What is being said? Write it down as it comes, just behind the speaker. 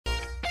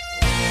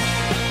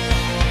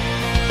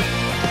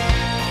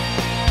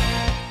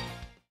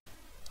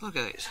Hello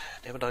guys,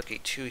 Dominion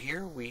 2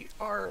 here. We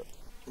are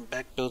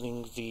back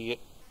building the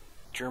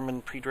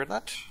German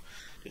pre-dreadnought.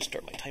 Just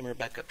start my timer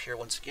back up here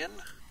once again.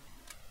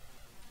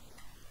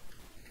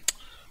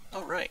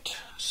 Alright,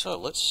 so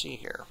let's see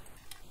here.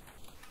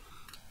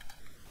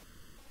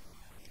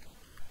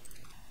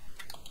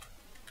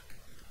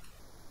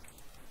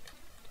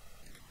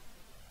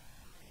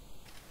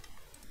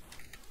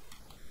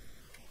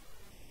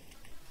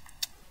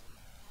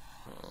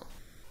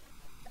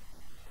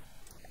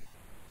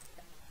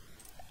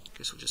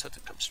 Guess we'll just have to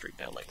come straight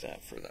down like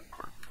that for that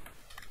part.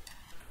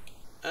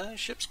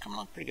 Ship's coming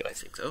along pretty good, I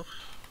think, though.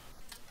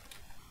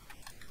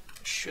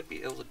 Should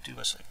be able to do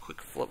us a quick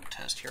float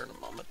test here in a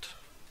moment.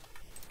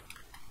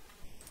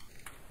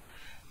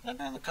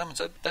 And in the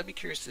comments, I'd be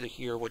curious to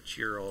hear what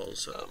your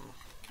all's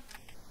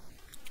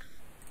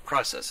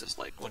process is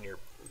like when you're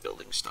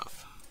building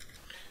stuff.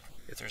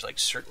 If there's like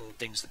certain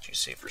things that you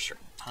save for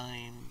certain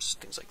times,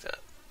 things like that.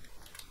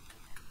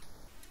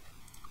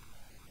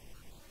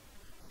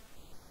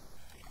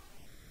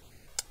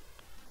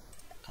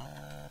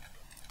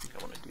 I think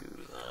I want to do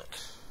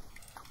that.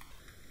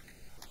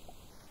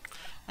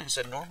 Like I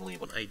said, normally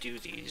when I do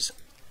these,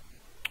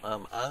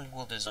 I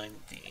will design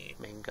the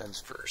main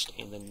guns first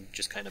and then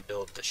just kind of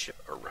build the ship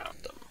around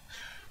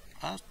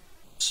them.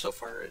 So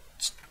far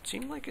it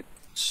seemed like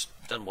it's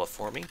done well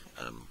for me.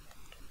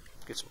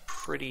 Get some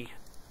pretty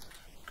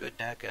good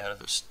DACA out of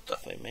the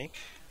stuff I make.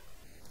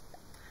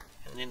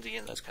 And in the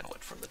end, that's kind of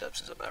what From the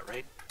Depths is about,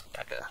 right?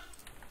 DACA.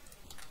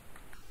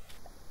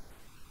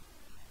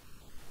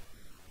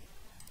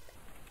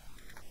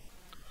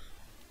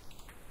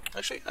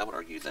 Actually, I would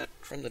argue that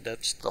From the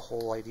Depths, the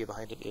whole idea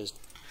behind it is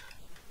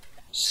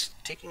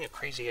taking a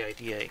crazy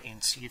idea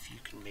and see if you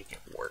can make it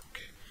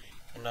work.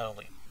 And not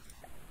only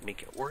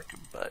make it work,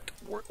 but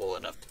work well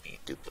enough to be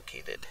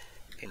duplicated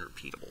and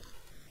repeatable.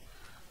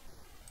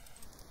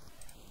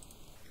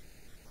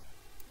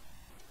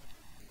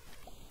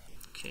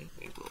 Okay,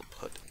 we will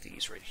put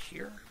these right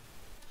here.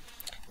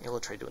 And we'll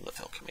try doing the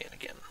fill command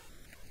again.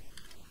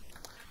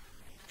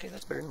 Okay,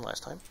 that's better than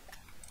last time.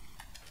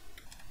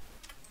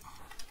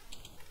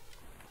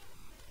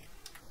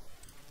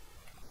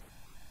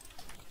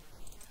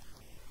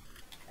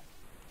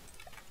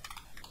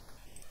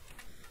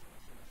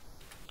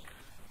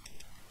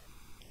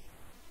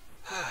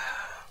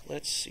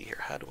 Let's see here,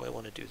 how do I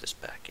want to do this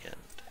back end?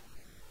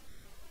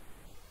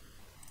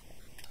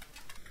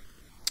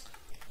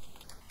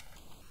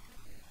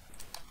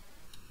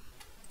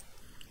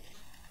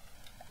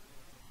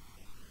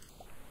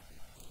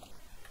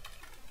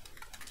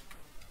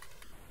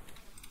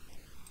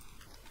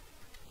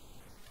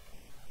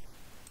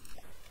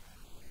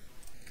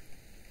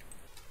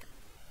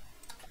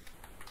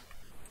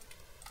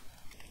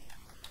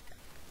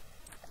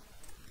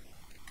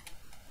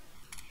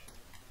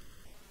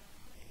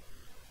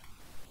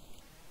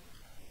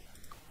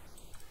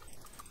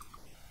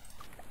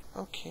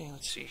 Okay,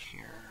 let's see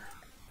here.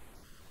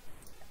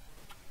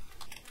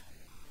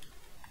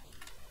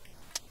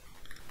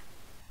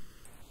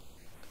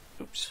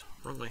 Oops,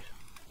 wrong way.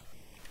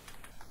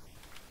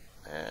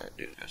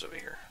 Dude, it goes over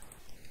here.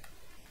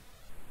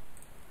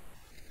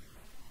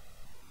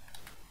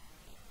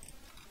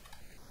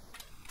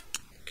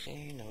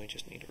 Okay, now we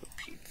just need to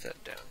repeat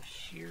that down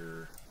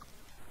here.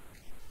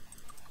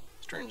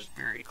 This turn's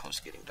very close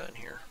to getting done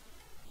here.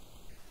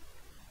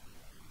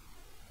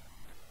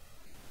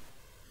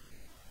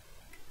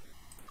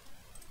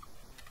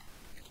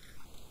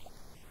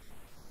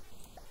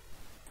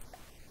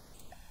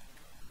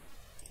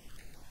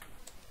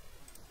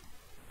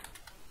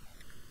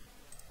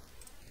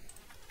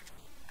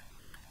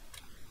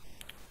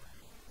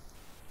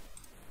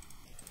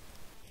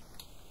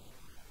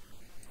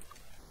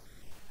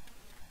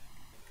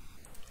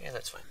 Yeah,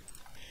 that's fine.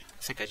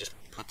 I think I just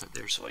put that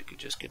there so I could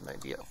just get an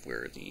idea of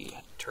where the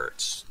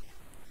turrets,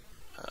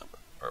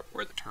 or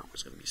where the turret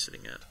was going to be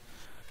sitting at.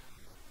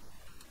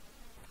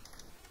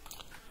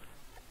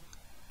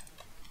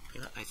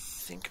 You know, I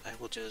think I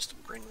will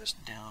just bring this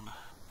down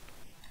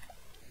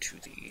to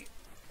the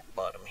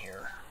bottom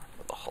here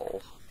of the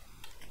hull,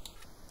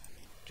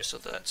 just so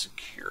that's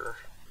secure.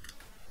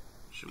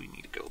 So we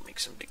need to go make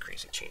some big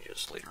crazy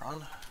changes later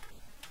on.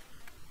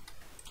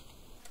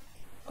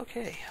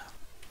 Okay.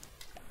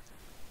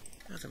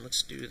 Now then,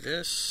 let's do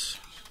this,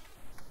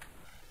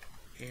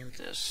 and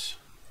this,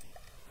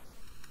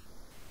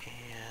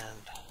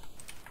 and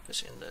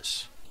this, and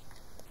this.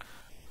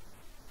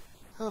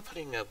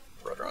 Putting a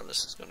rudder on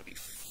this is going to be,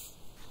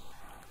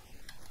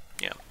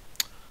 yeah.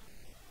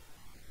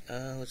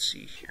 Let's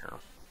see here.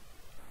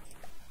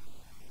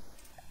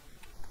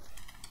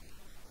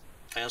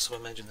 I also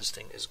imagine this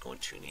thing is going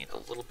to need a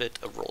little bit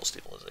of roll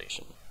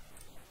stabilization.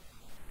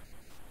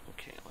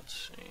 Okay,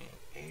 let's see,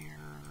 air.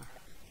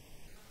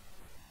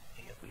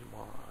 We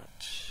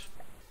want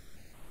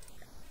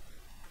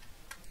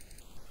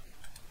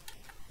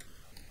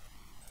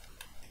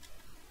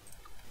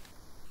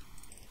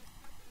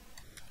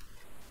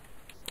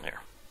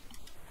there.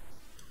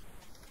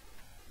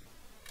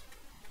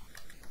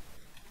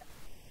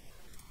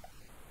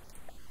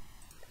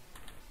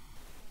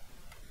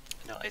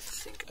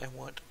 think I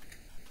want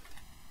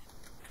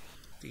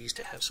these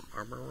to have some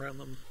armor around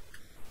them.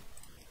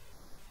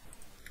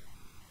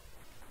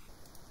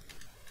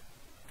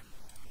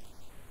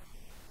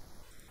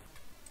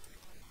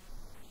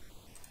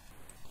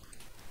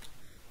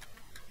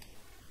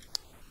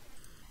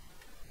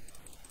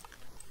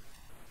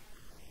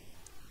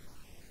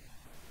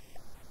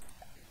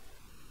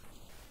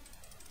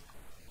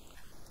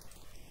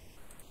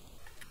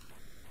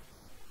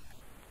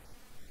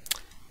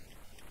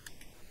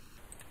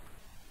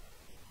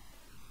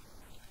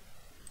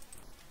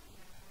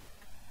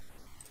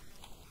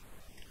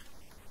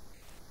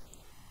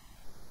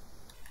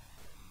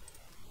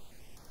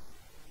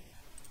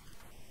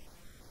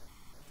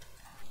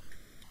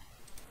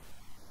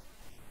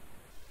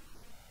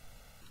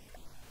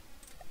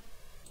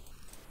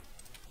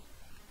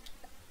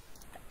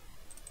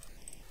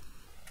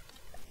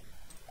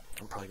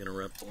 I'm probably going to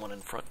wrap the one in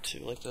front too,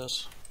 like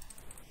this.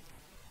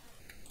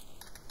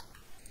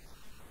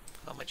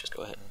 I might just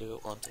go ahead and do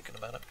it while I'm thinking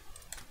about it.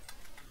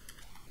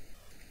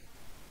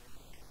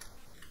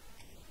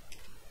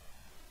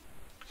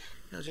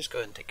 I'll just go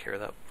ahead and take care of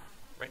that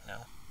right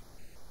now.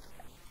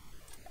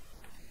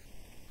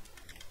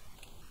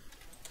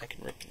 I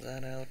can rip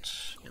that out,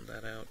 and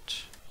that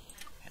out,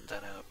 and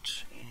that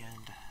out,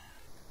 and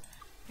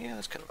yeah,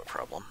 that's kind of a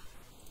problem.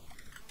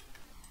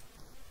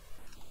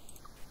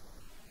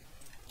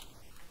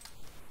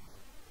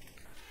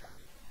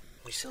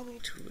 We still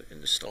need to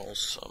install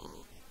some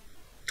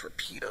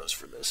torpedoes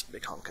for this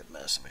big honking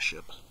mess of a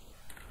ship.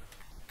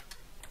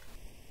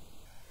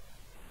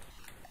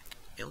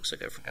 It looks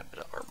like I forgot a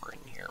bit of armor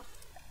in here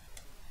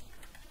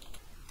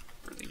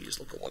for these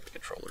local weapon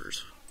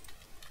controllers.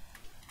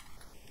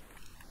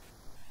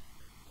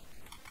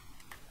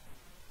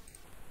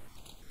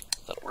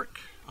 That'll work.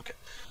 Okay,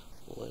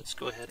 let's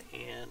go ahead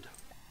and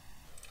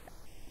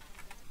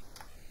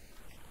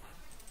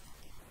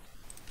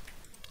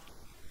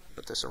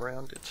put this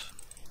around it.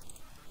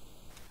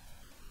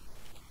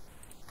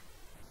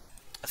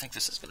 I think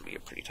this is going to be a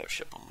pretty tough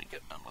ship when we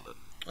get done with it.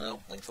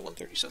 Well, length of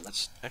 137,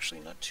 that's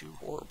actually not too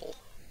horrible.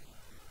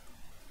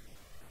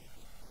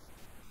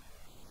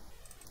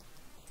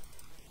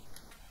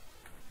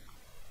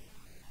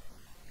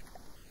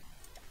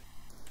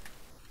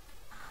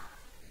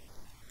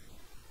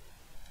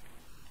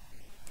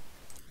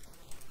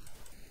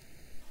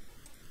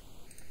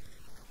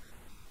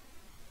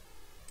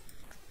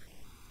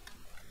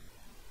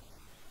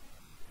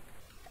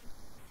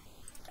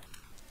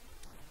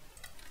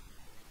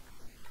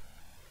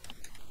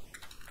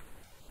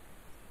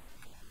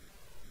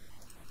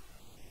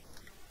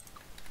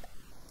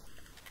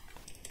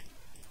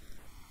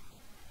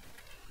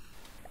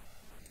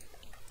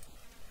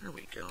 There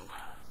we go.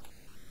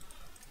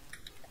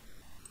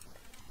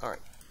 Alright.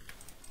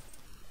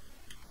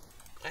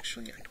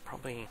 Actually, I could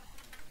probably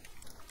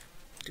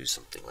do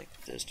something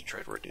like this to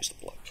try to reduce the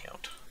block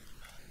count.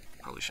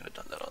 Probably should have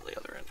done that on the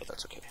other end, but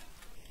that's okay.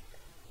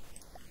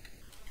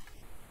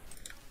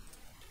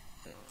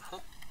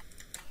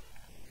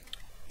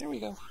 There we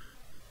go.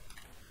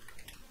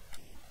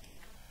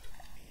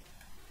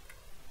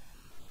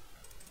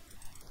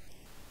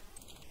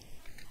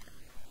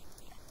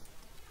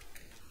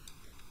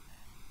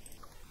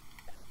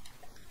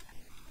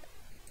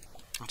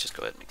 Let's just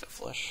go ahead and make that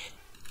flush.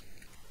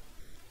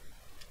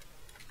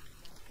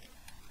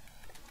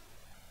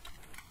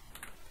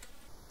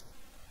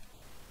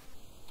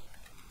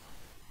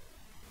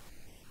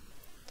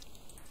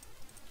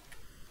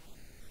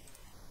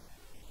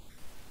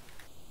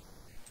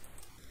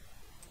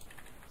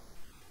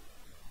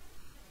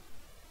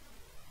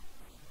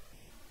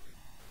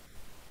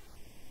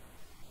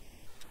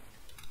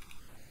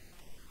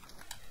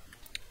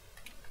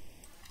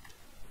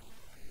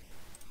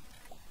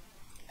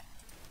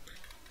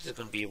 This is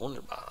going to be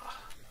wunderbar.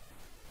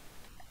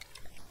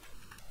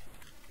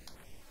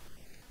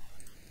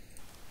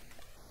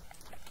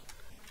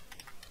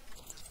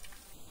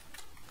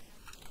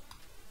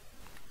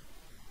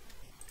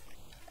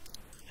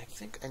 I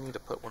think I need to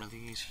put one of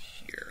these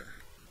here.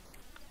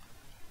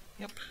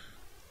 Yep.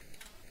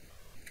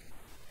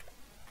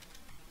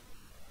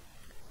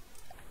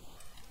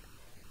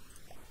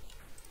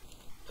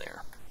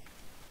 There.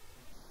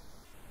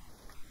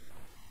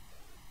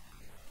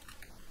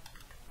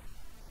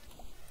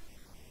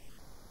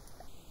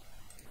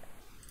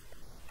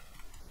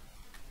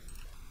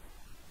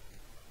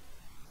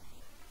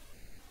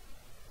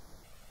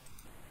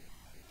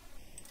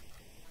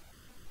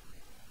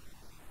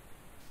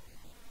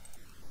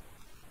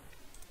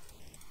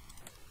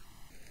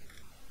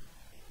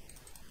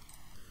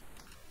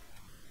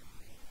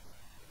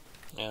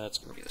 Yeah, that's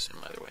going to be the same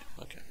either way.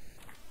 Okay.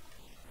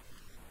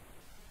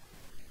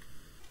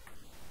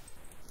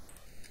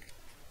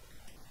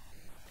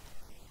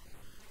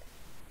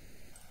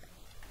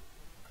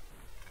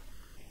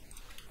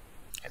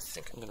 I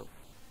think I'm going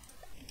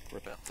to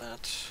rip out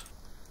that,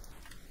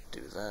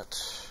 do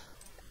that.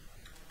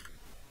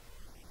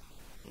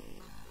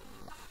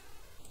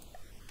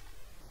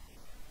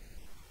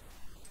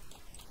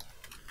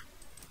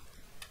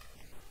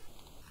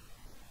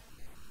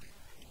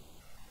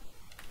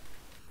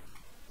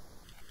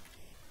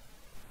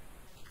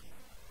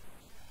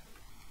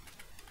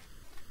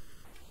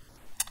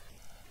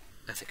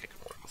 I think I can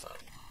work with that.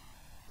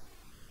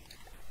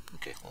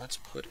 Okay, let's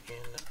put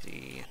in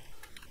the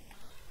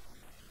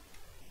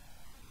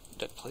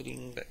deck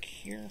plating back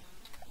here.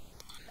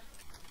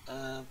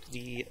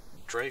 The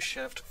drive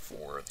shaft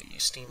for the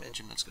steam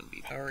engine that's going to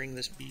be powering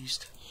this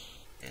beast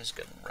is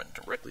going to run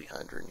directly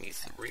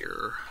underneath the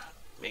rear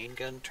main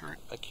gun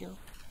turret back here.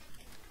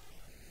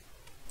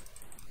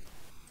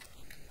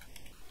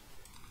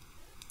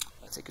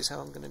 I think is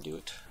how I'm going to do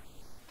it.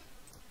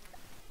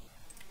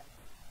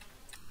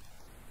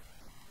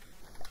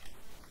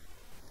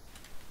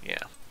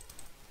 Yeah.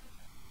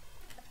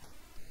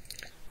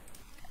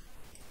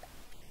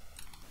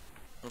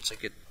 Once I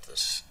get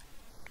this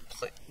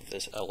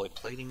alloy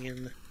plating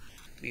in,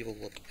 we will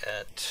look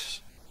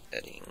at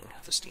adding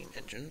the steam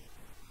engine.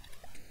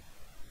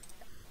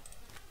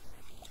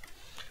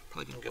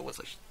 Probably going to go with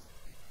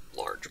a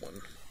large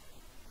one.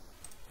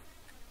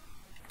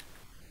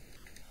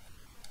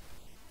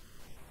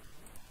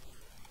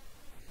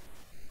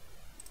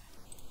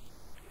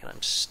 And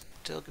I'm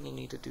still going to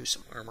need to do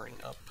some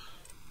armoring up,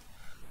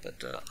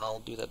 but I'll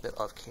do that bit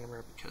off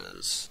camera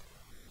because,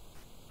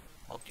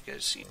 well, you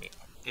guys see me.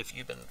 If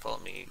you've been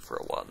following me for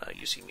a while now,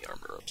 you see me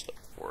armor up stuff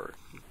before.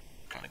 You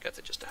kind of got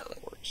the gist of how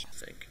that works, I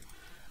think.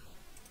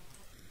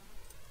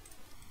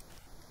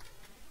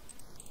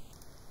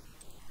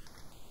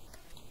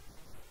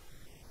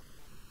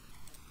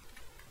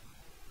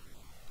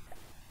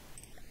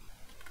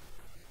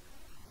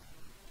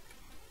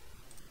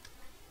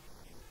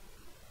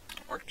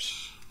 It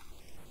works.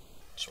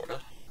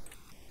 Sorta.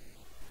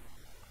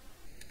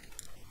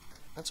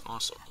 That's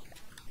awesome.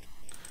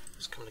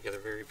 It's coming together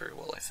very, very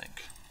well, I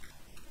think.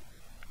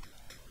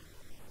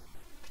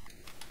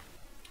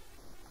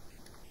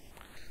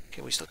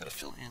 Okay, we still gotta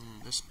fill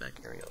in this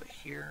back area over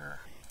here.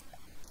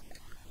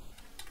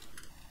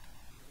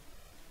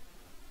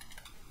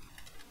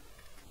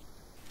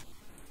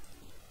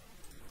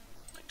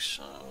 Like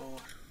so.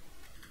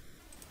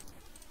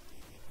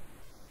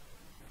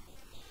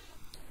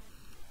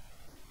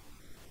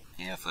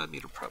 Yeah,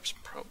 5-meter props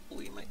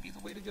probably might be the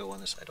way to go on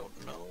this. I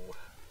don't know.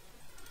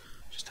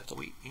 Just have to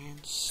wait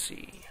and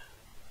see.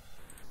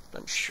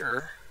 But I'm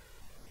sure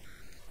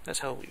that's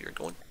how we are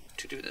going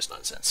to do this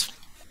nonsense.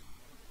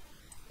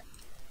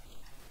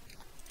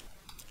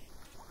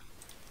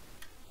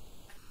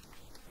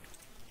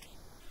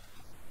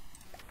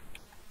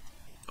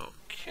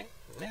 Okay,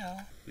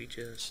 now we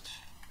just...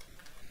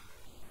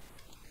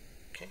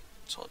 Okay,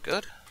 it's all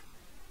good.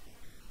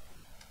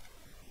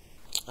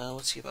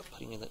 Let's see about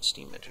putting in that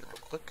steam engine real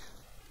quick.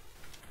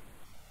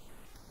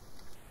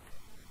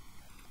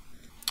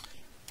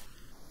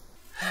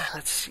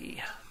 Let's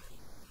see.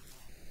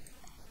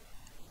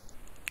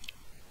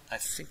 I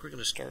think we're going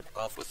to start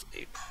off with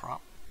a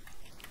prop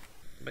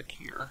back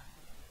here.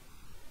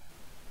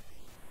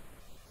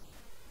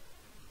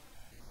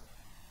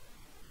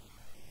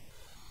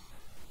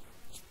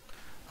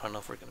 I don't know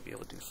if we're going to be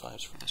able to do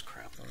 5s for this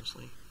crap,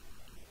 honestly.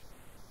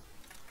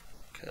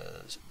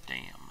 Because,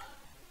 damn.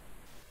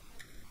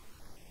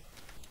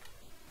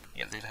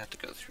 Yeah, they'd have to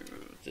go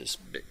through this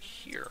bit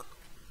here.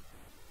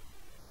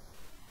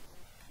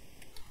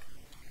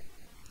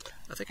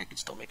 I think I can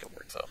still make it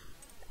work, though.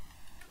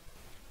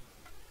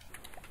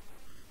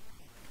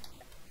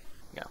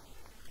 Yeah.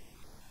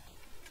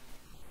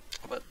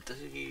 But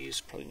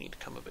these probably need to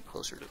come a bit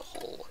closer to the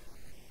hull,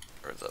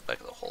 or the back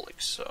of the hull,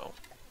 like so.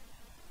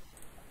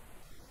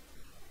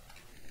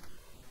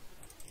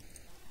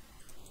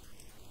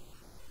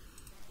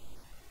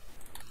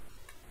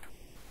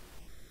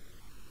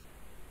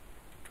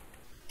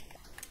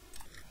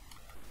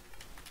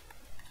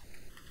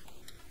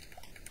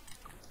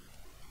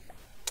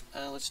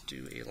 Let's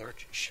do a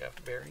large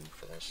shaft bearing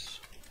for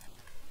this.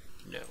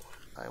 No,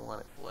 I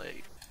want it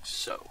like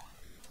so.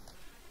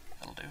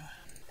 That'll do.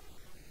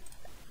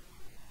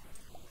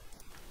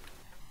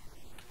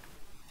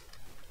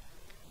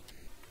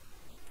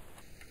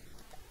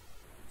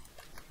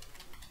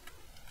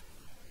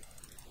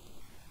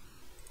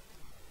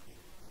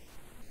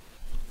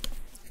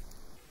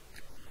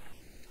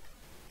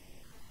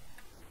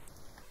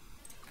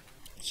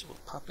 So we'll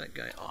pop that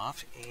guy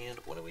off, and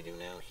what do we do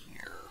now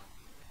here?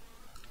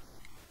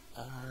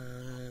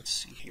 Let's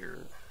see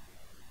here.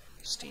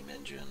 Steam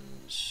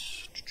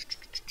engines.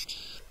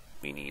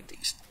 We need the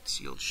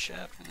sealed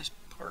shaft for this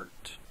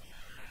part.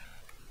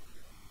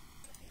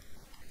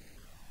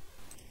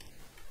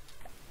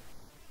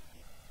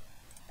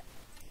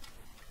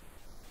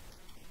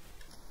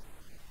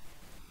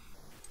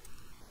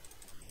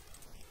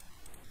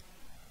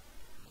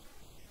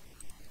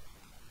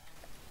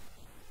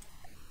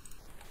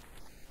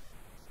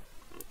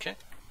 Okay.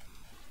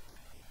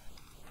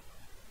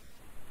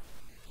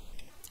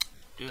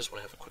 I just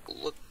want to have a quick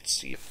look,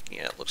 see if,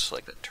 yeah, it looks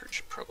like that turret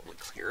should probably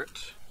clear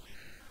it.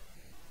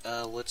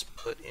 Let's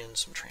put in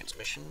some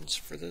transmissions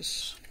for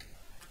this.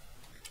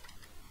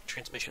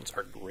 Transmissions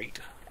are great.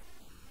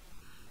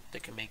 They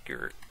can make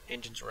your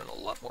engines run a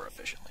lot more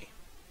efficiently.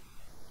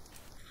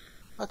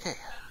 Okay.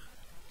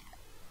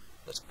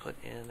 Let's put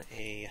in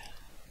a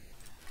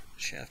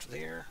shaft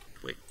there.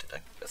 Wait,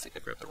 I think I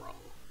grabbed the wrong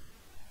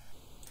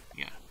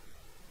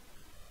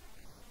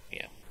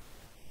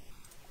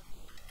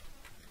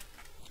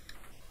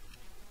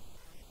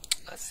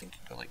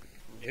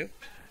Nope.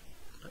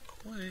 Not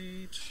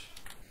quite.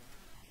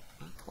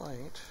 Not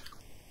quite.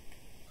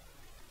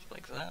 Just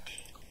like that.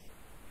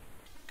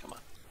 Come on.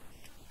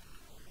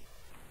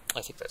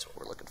 I think that's what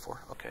we're looking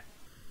for. Okay.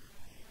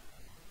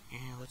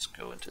 And let's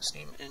go into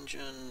steam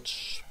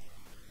engines.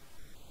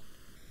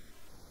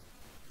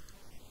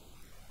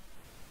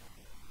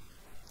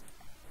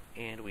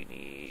 And we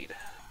need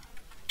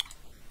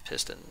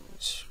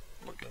pistons.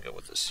 We're going to go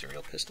with the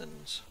serial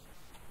pistons.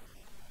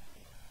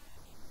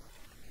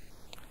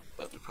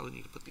 But we probably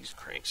need to put these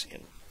cranks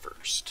in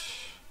first.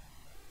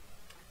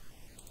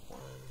 One,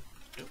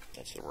 nope,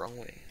 that's the wrong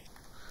way.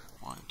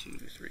 1, 2,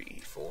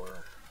 3, 4.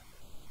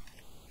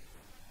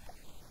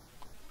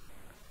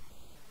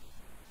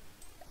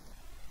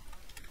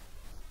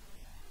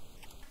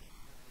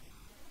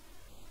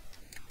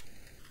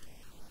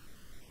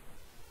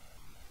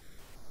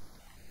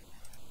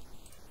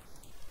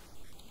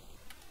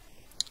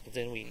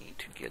 Then we need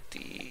to get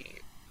the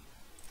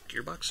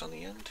gearbox on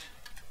the end,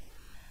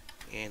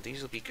 and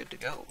these will be good to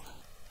go.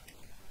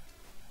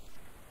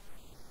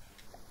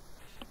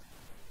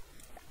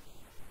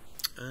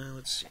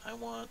 Let's see,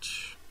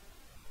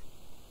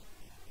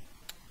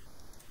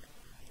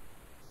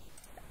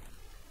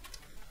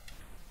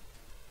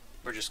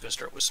 we're just going to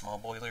start with small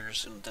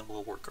boilers, and then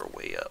we'll work our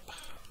way up.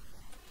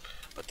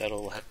 But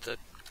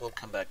we'll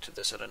come back to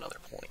this at another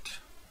point.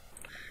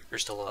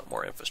 There's still a lot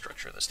more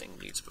infrastructure this thing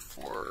needs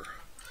before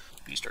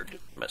we start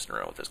messing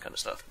around with this kind of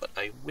stuff. But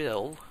I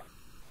will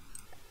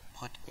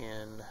put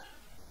in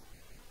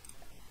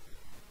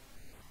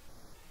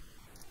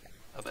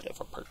a bit of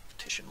a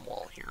partition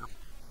wall here.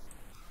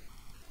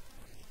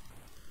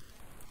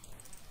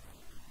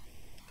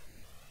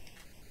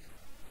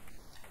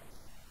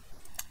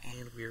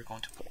 And we're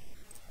going to put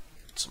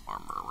some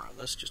armor around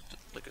this, just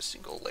like a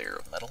single layer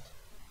of metal.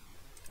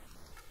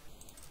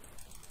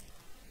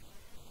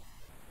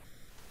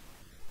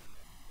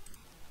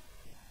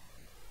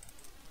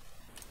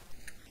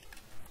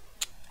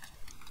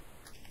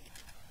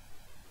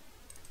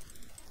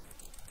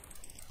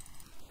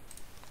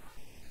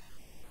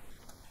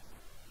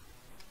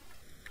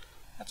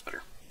 That's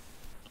better.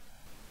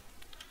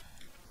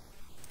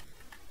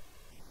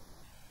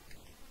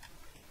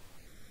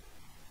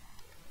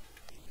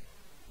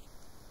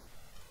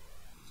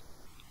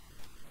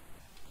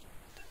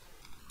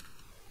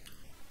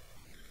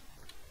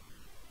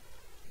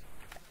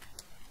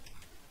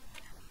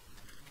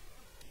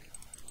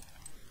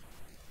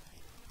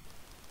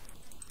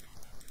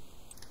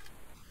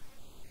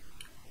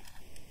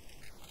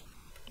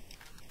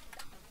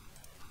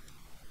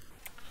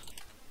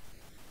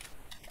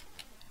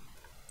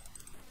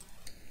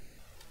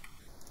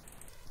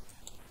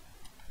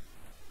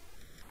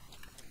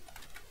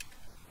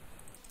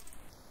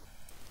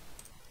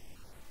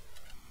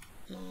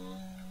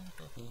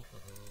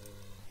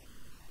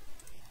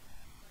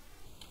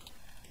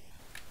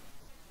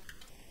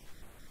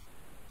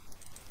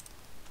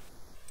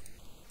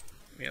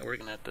 Yeah, we're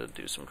gonna have to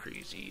do some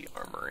crazy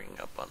armoring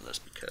up on this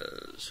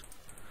because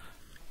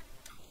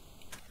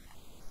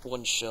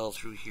one shell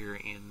through here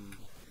and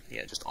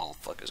yeah, just all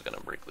fuck is gonna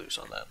break loose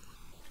on that.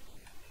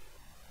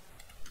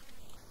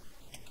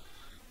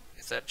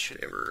 If that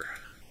should ever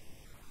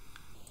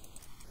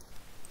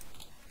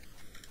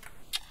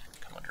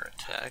come under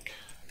attack,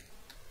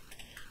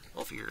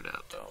 we'll figure it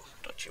out though.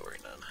 Don't you worry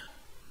none.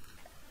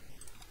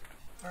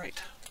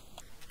 Alright.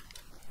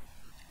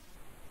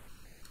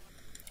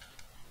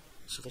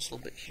 So this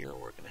little bit here,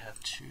 we're going to have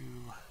to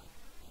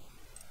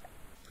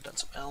put down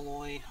some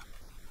alloy.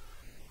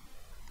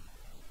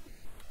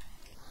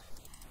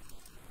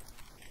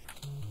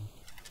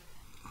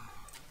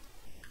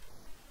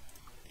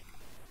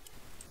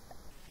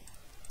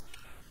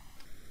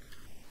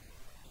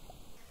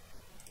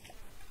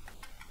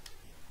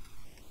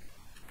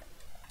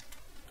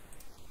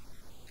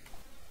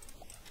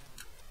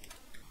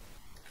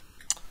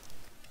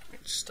 We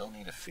still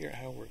need to figure out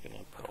how we're going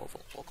to put all the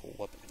local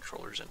weapon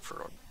controllers in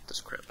for this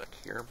crap back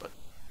here, but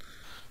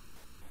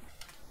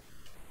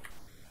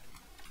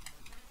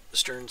the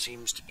stern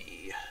seems to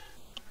be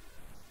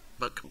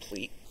about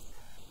complete.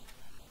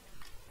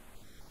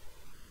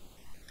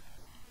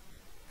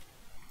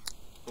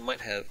 We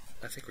might have,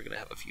 I think we're going to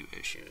have a few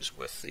issues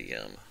with the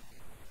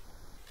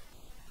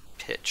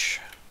pitch,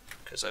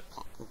 because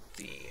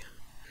the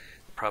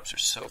props are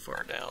so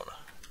far down.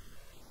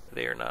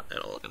 They are not at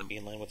all going to be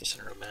in line with the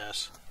center of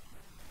mass.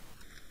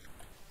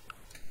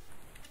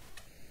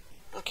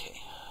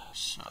 Okay,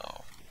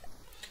 so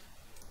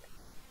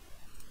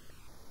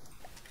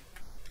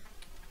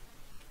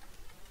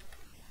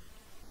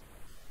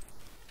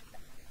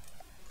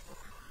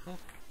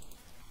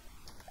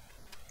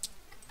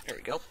there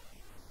we go.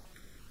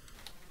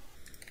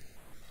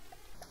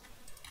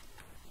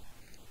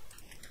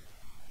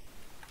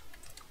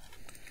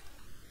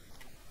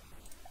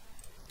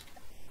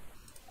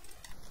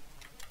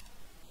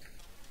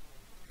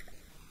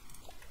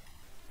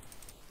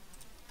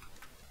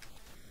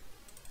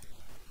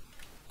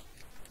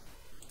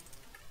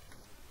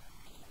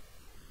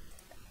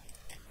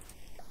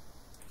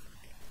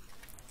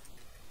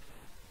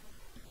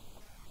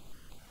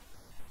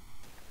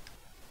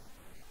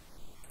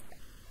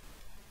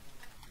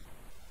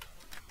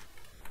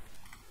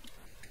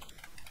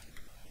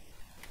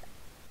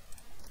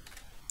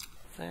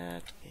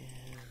 that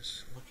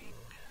is looking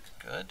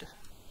good.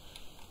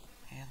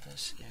 And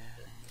this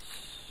is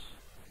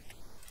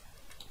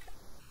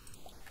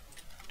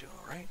doing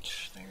right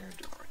there,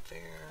 doing right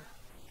there.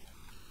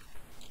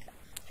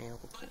 And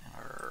we'll put in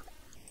our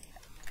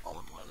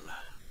all-in-one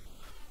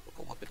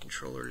local weapon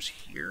controllers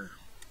here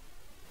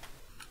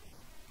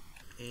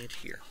and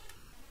here.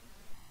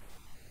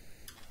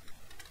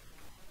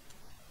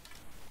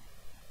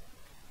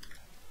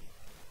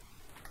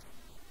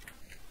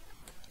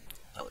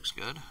 That looks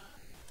good.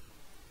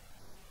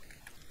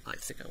 I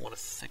think I want to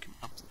thicken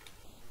up.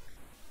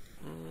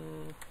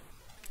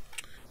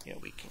 Yeah,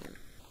 we can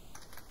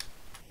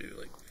do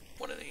like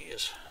one of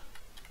these.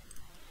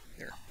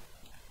 Here.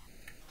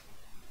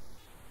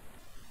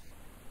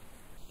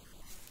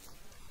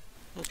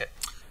 Okay,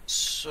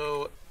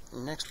 so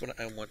next what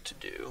I want to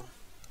do,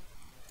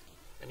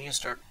 I need to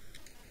start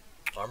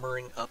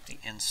armoring up the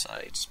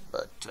insides,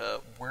 but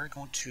we're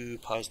going to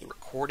pause the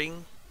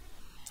recording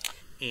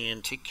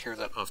and take care of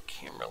that off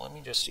camera. Let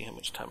me just see how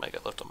much time I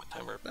got left on my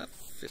timer. About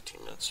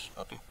 15 minutes.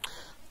 Okay.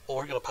 Well,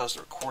 we're going to pause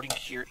the recording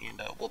here,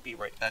 and we'll be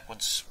right back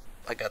once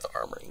I got the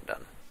armoring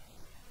done.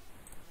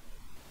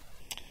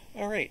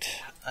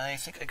 Alright, I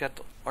think I got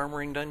the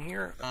armoring done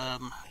here.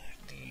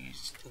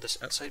 This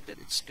outside bit,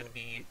 it's going to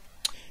be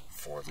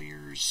 4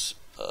 layers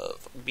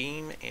of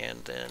beam,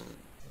 and then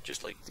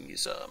just like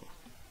these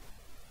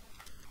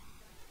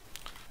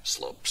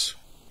slopes.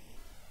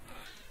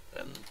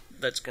 And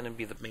that's going to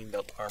be the main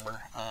belt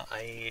armor.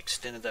 I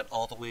extended that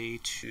all the way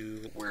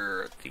to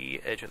where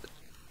the edge of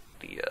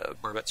the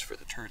barbettes for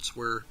the turrets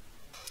were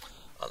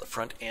on the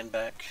front and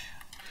back.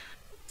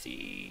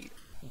 The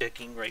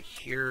decking right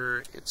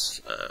here,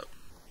 it's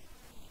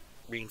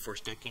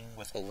reinforced decking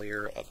with a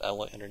layer of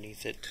alloy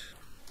underneath it.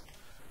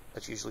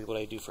 That's usually what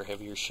I do for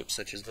heavier ships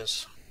such as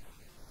this.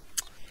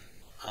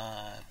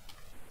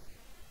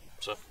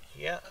 So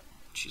yeah,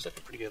 she's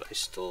looking pretty good. I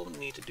still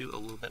need to do a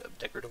little bit of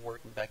decorative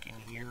work back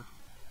in here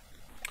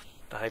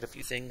to hide a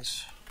few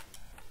things.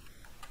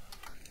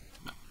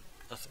 No,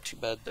 nothing too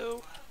bad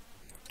though.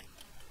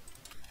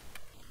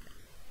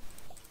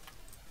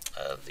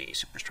 The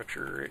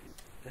superstructure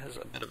has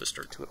a bit of a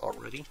start to it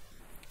already.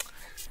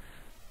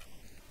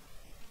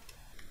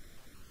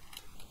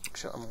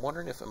 So I'm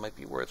wondering if it might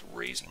be worth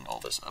raising all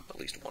this up at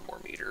least 1 more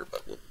meter,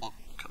 but we'll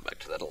come back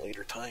to that at a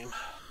later time.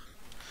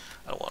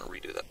 I don't want to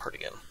redo that part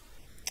again.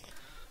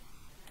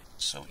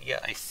 So yeah,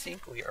 I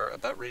think we are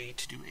about ready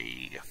to do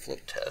a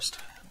float test,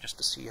 just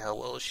to see how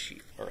well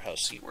she, or how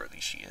seaworthy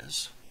she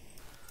is.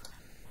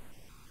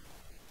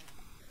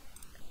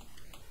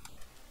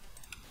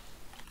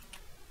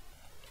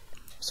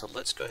 So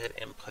let's go ahead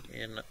and put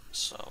in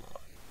some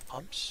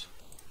pumps.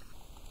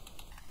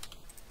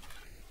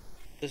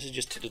 This is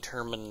just to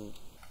determine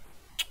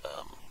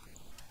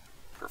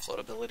her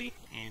floatability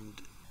and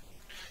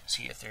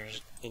see if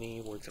there's any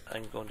where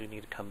I'm going to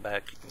need to come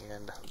back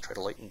and try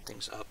to lighten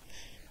things up.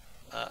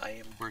 I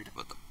am worried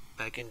about the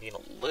back end being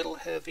a little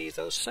heavy,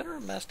 though. Center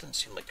of mass doesn't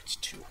seem like it's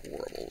too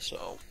horrible,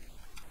 so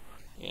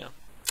yeah.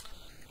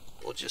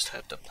 We'll just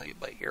have to play it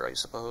by ear, I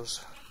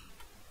suppose.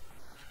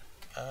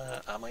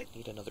 I might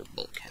need another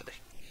bulkhead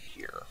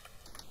here.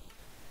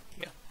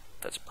 Yeah,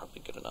 that's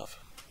probably good enough.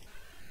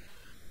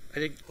 I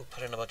did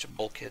put in a bunch of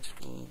bulkheads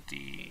in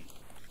the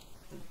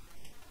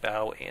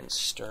bow and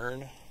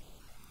stern.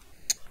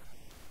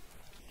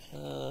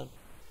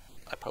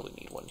 I probably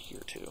need one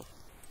here too.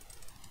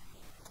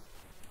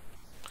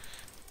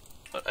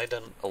 But I've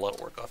done a lot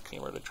of work off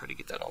camera to try to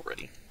get that all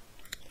ready.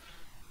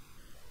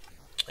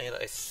 And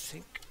I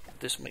think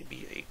this might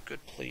be a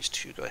good place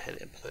to go ahead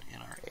and put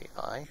in our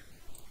AI.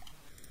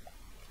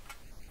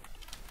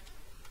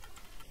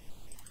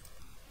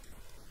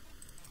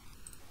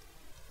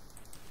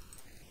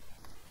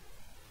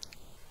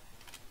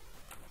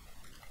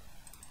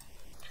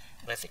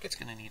 And I think it's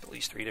going to need at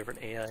least 3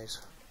 different AIs.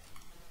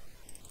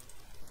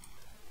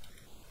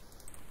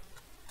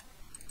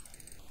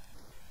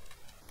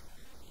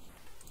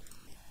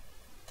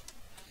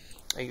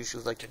 I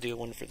usually like to do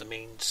one for the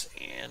mains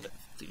and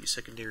the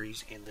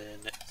secondaries, and then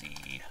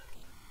the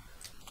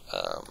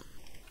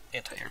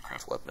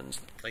anti-aircraft weapons.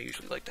 I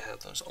usually like to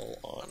have those all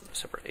on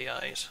separate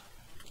AIs.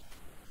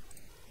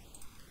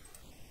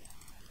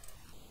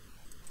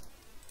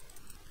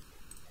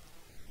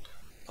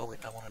 Oh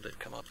wait, I wanted to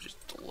come up just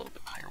a little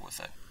bit higher with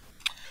that.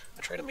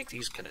 I try to make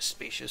these kind of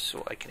spacious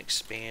so I can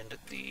expand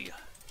the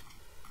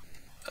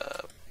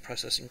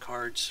processing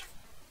cards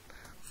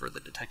for the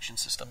detection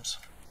systems,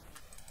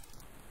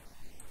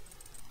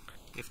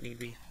 if need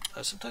be.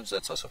 Sometimes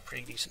that's also a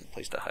pretty decent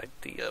place to hide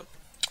the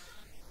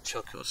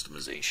shell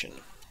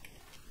customization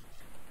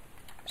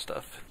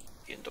stuff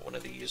into one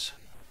of these,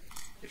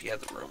 if you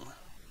have the room.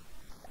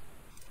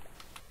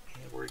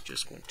 And we're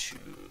just going to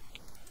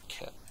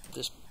cap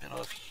this bit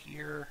off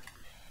here,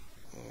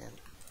 and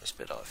this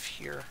bit off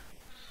here.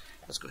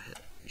 Let's go ahead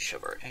and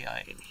shove our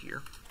AI in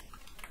here.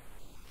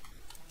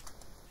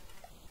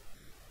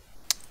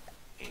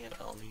 And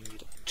I'll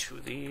need 2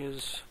 of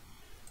these,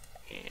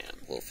 and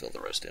we'll fill the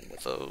rest in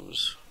with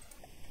those.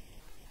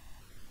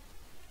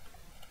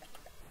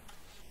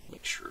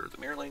 make sure the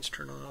mirror lanes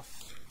turn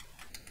off.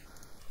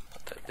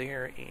 Put that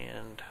there,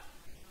 and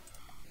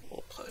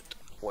we'll put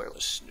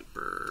wireless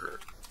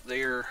snooper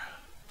there.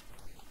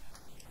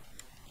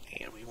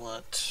 And we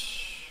want,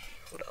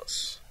 what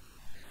else?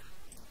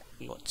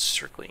 We want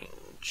circling,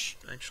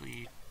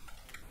 actually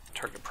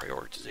target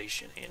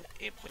prioritization and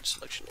aim point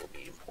selection will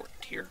be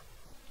important here.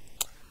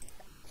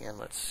 And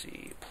let's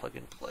see, plug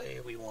and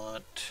play, we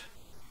want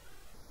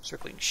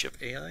circling ship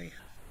AI.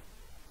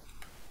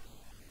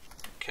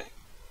 Okay.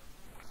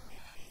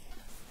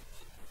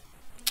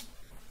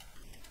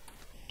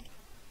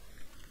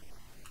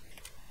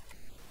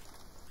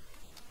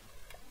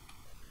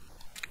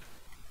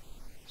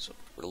 So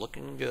we're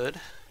looking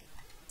good.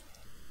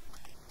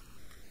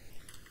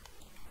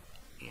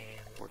 And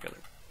we're going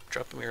to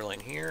drop the mirror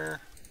line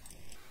here,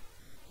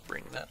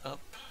 bring that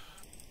up,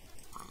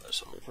 run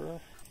this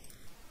over.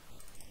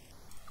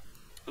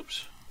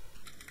 Oops.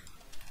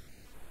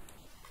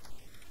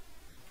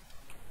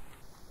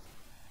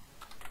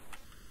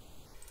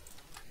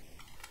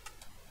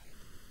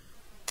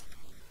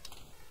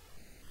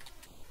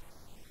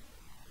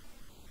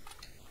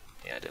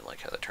 Yeah, I didn't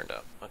like how that turned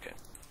out. Okay.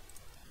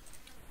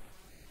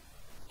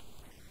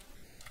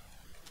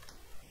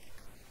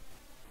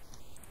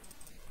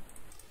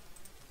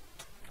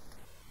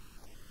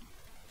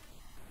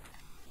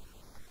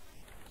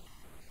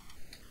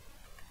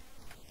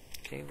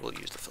 Okay, we'll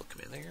use the fill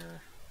command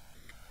there.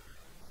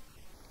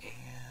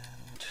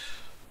 And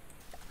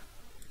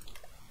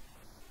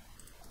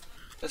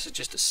this is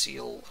just to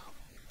seal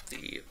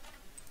the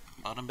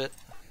bottom bit.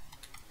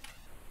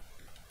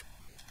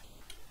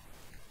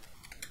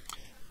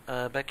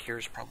 Back here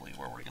is probably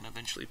where we're going to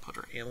eventually put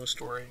our ammo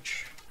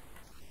storage.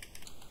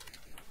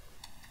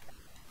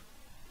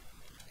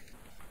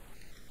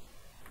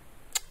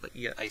 But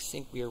yeah, I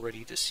think we are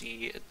ready to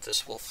see if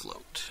this will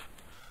float.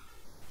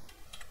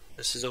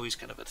 This is always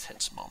kind of a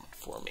tense moment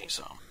for me,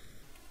 so.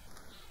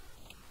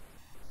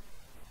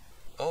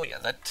 Oh yeah,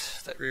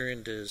 that rear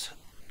end is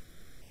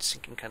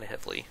sinking kind of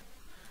heavily.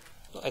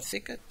 I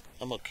think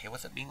I'm okay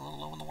with it being a little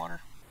low in the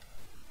water.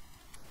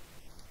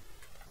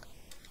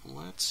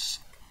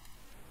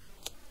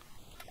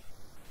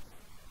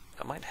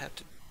 I might have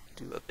to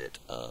do a bit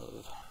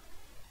of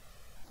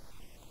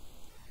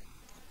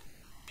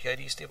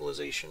PID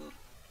stabilization.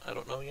 I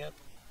don't know yet.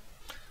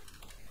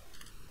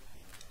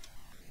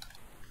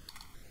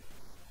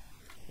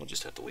 We'll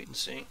just have to wait and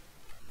see.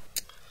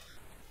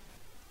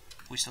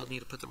 We still need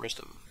to put the rest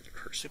of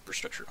her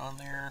superstructure on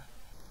there.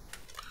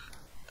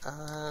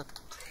 Trying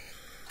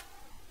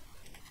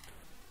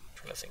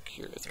to think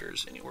here if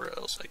there's anywhere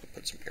else I could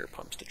put some air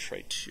pumps to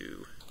try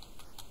to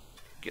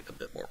get a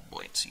bit more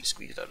buoyancy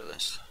squeezed out of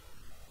this.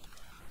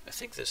 I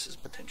think this is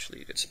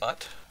potentially a good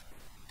spot.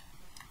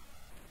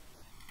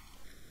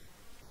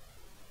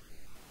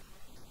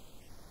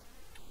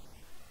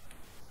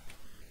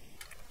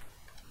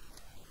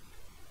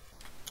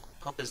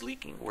 Pump is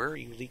leaking. Where are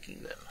you leaking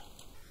then?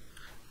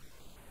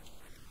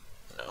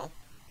 No.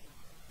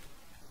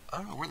 I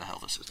don't know where the hell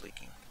this is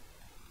leaking.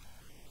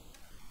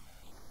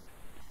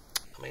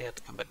 I may have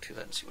to come back to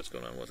that and see what's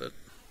going on with it.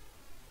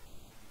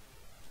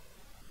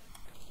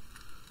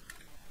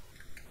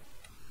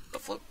 The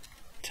float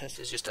test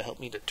is just to help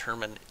me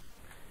determine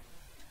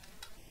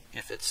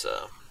if it's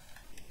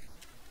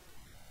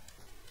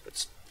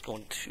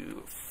going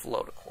to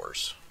float, of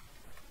course.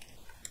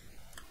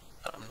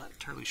 I'm not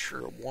entirely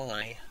sure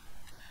why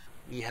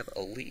we have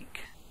a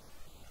leak.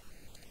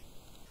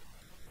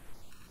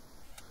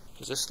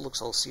 Because this looks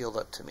all sealed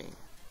up to me.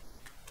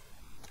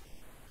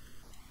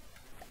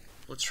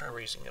 Let's try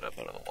raising it up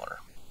out of the water.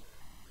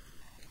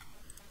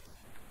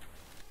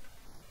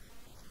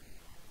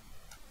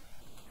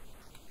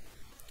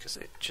 Because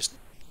it just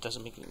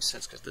doesn't make any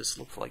sense, because this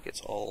looks like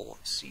it's all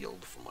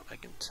sealed from what I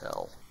can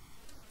tell.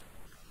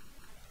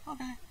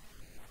 Okay.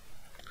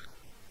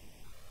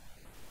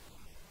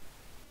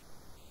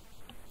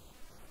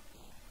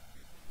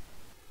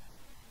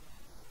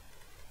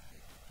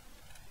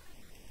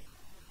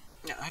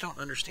 Yeah, I don't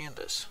understand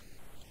this.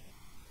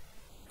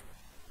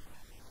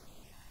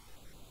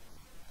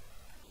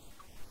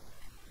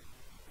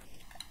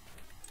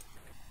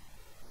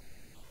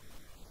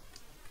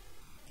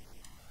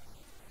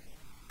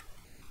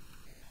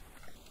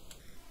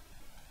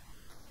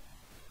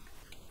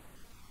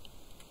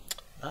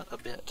 Not a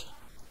bit.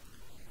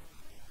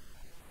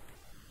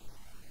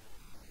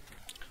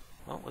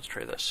 Well, let's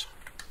try this.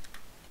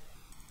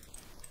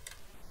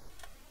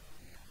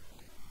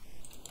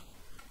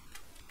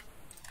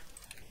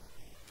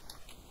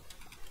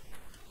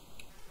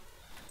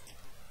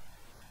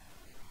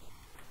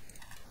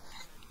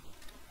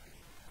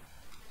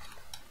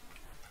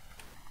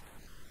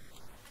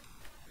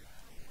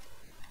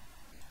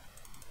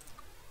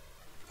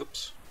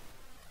 Oops.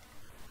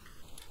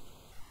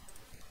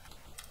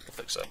 We'll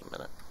fix that in a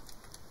minute.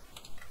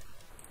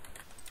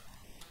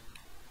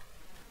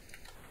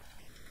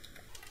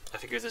 I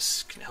figure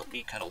this can help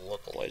me kind of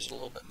localize it a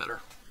little bit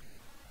better.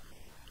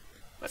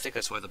 I think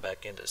that's why the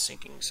back end is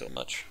sinking so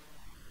much.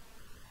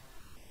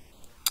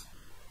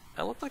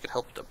 That looked like it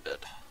helped a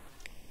bit.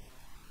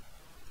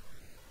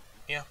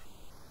 Yeah.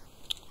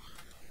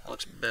 That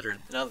looks better.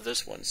 Now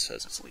this one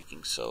says it's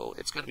leaking, so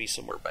it's got to be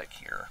somewhere back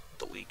here,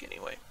 the leak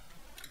anyway.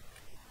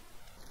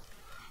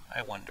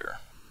 I wonder.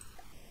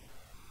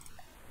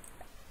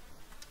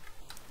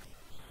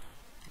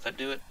 Did that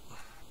do it?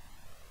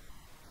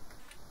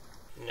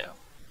 No.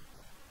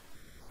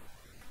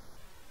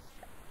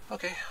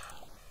 Okay.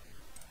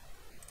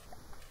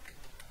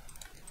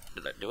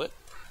 Did that do it?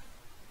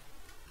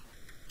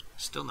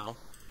 Still no.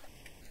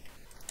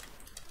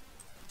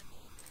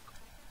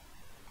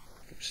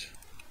 Oops.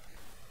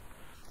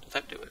 Did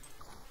that do it?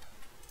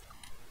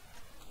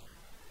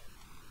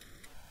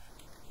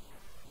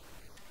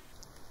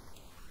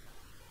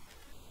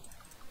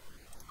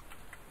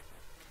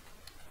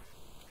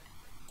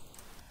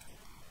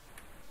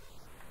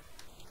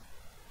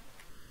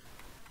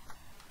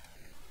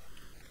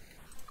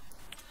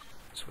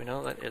 So we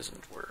know that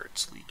isn't where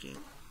it's leaking.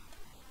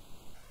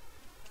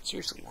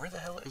 Seriously, where the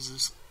hell is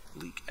this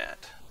leak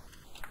at?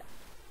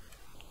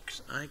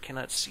 Because I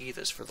cannot see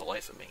this for the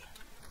life of me.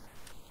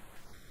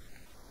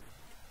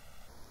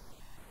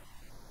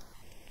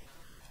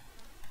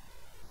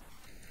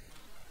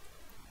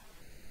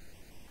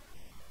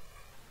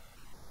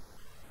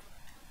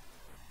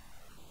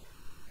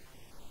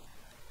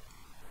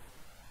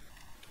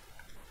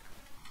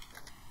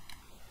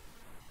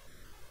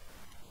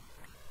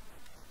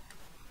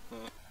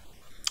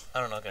 I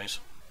don't know, guys.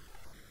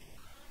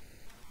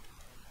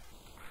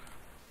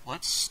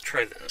 Let's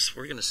try this.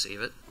 We're gonna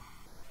save it.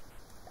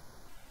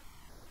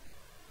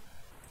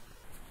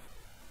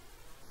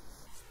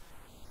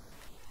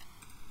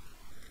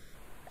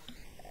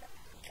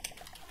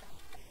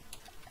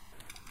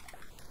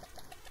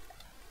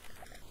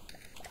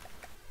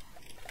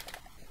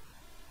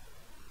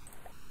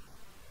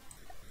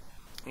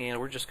 And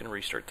we're just gonna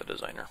restart the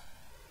designer.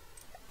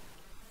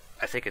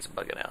 I think it's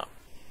bugging out.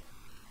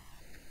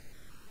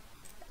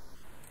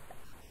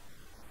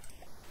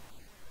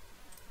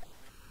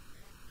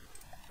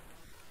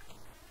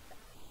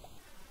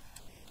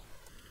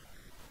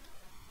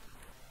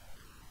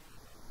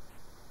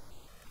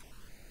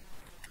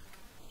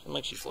 It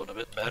makes you float a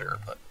bit better,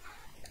 but...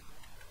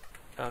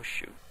 oh,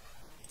 shoot.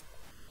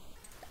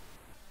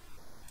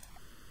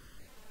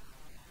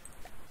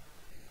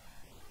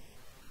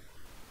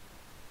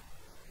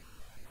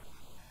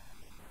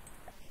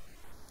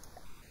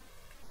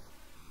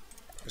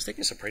 I was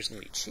thinking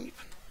surprisingly cheap.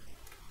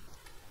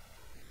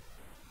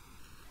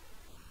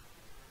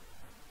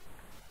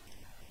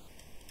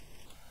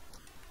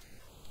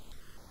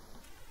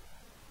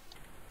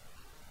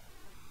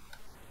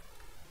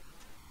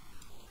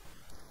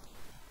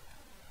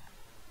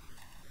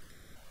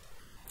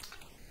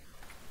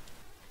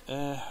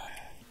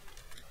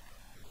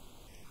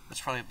 That's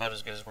probably about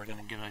as good as we're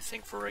gonna get, I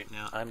think, for right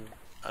now.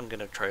 I'm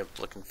gonna try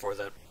looking for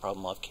that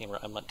problem off camera.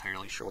 I'm not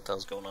entirely sure what the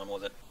hell's going on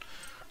with it.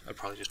 I'd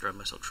probably just drive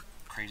myself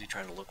crazy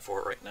trying to look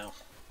for it right now.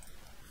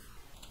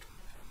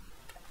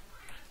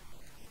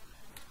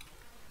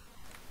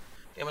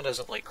 Emma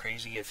doesn't like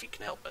crazy if he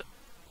can help it.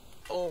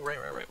 Oh,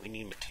 right. We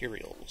need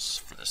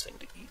materials for this thing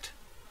to eat.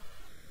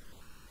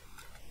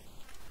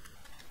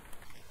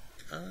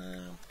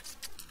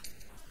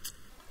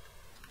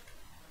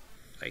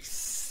 I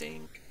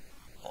think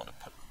I want to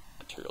put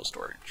material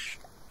storage.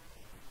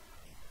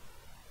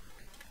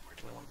 Where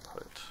do I want to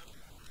put it?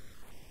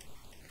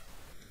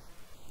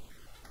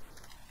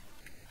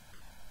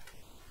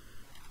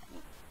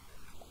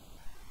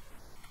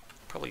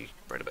 Probably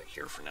right about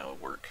here for now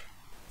would work.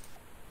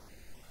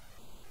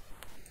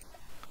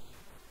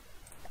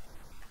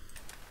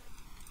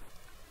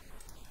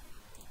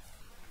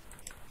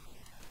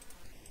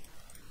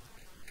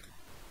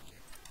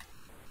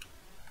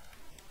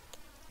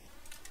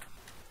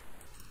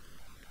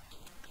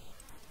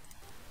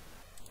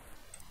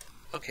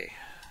 Okay.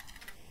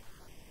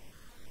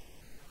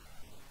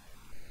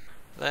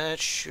 That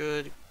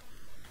should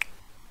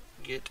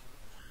get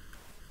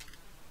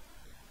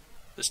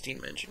the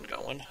steam engine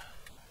going.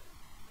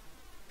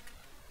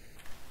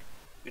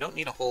 We don't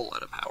need a whole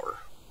lot of power.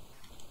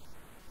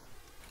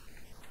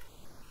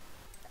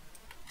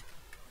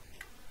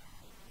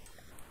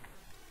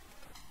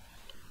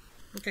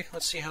 Okay,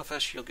 let's see how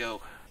fast she'll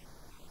go.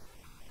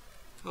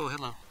 Oh,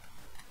 hello.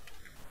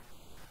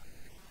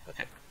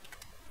 Okay.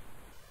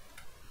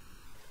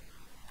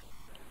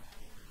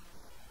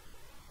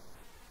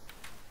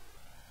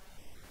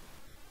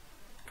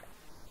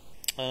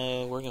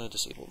 We're going to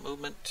disable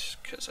movement,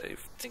 because I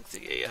think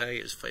the AI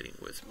is fighting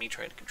with me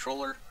trying to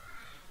control her.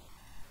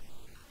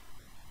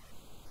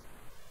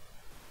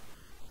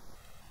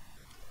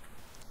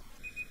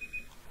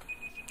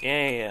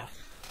 Yeah.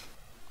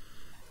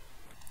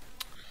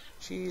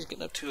 She's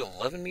getting up to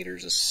 11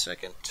 meters a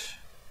second.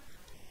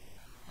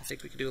 I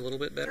think we could do a little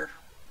bit better.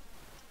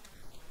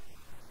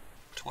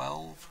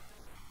 12.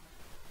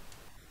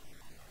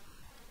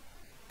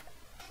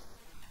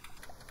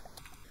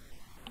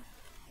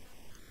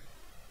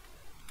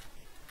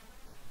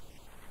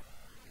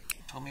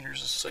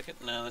 Meters a second?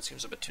 No, that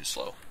seems a bit too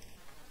slow.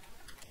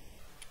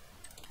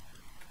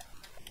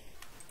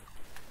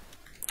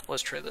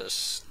 let's try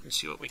this and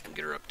see what we can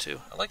get her up to.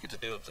 I'd like it to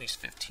do at least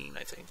 15,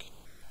 I think.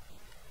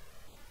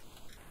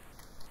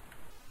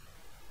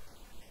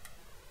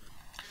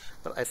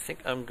 But I think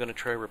I'm going to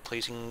try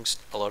replacing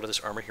a lot of this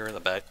armor here in the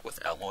back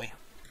with alloy.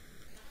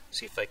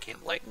 See if I can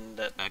lighten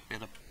that back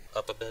bit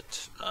up a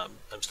bit.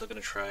 I'm still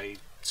going to try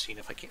seeing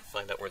if I can't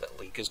find out where that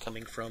leak is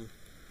coming from,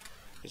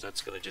 because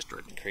that's going to just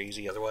drive me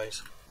crazy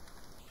otherwise.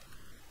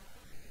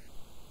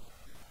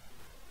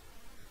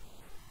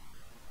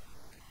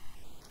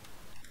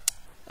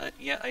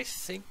 Yeah, I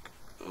think...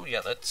 Oh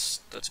yeah, that's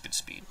good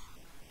speed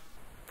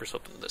for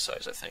something this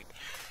size, I think.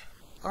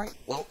 Alright,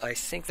 well, I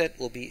think that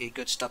will be a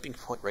good stopping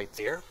point right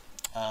there.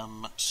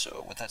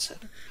 So with that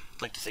said,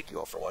 I'd like to thank you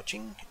all for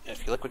watching.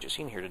 If you like what you've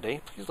seen here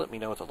today, please let me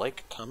know with a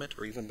like, comment,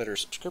 or even better,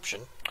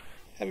 subscription.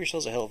 Have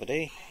yourselves a hell of a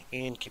day,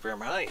 and keep your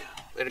armor high.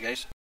 Later,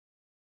 guys.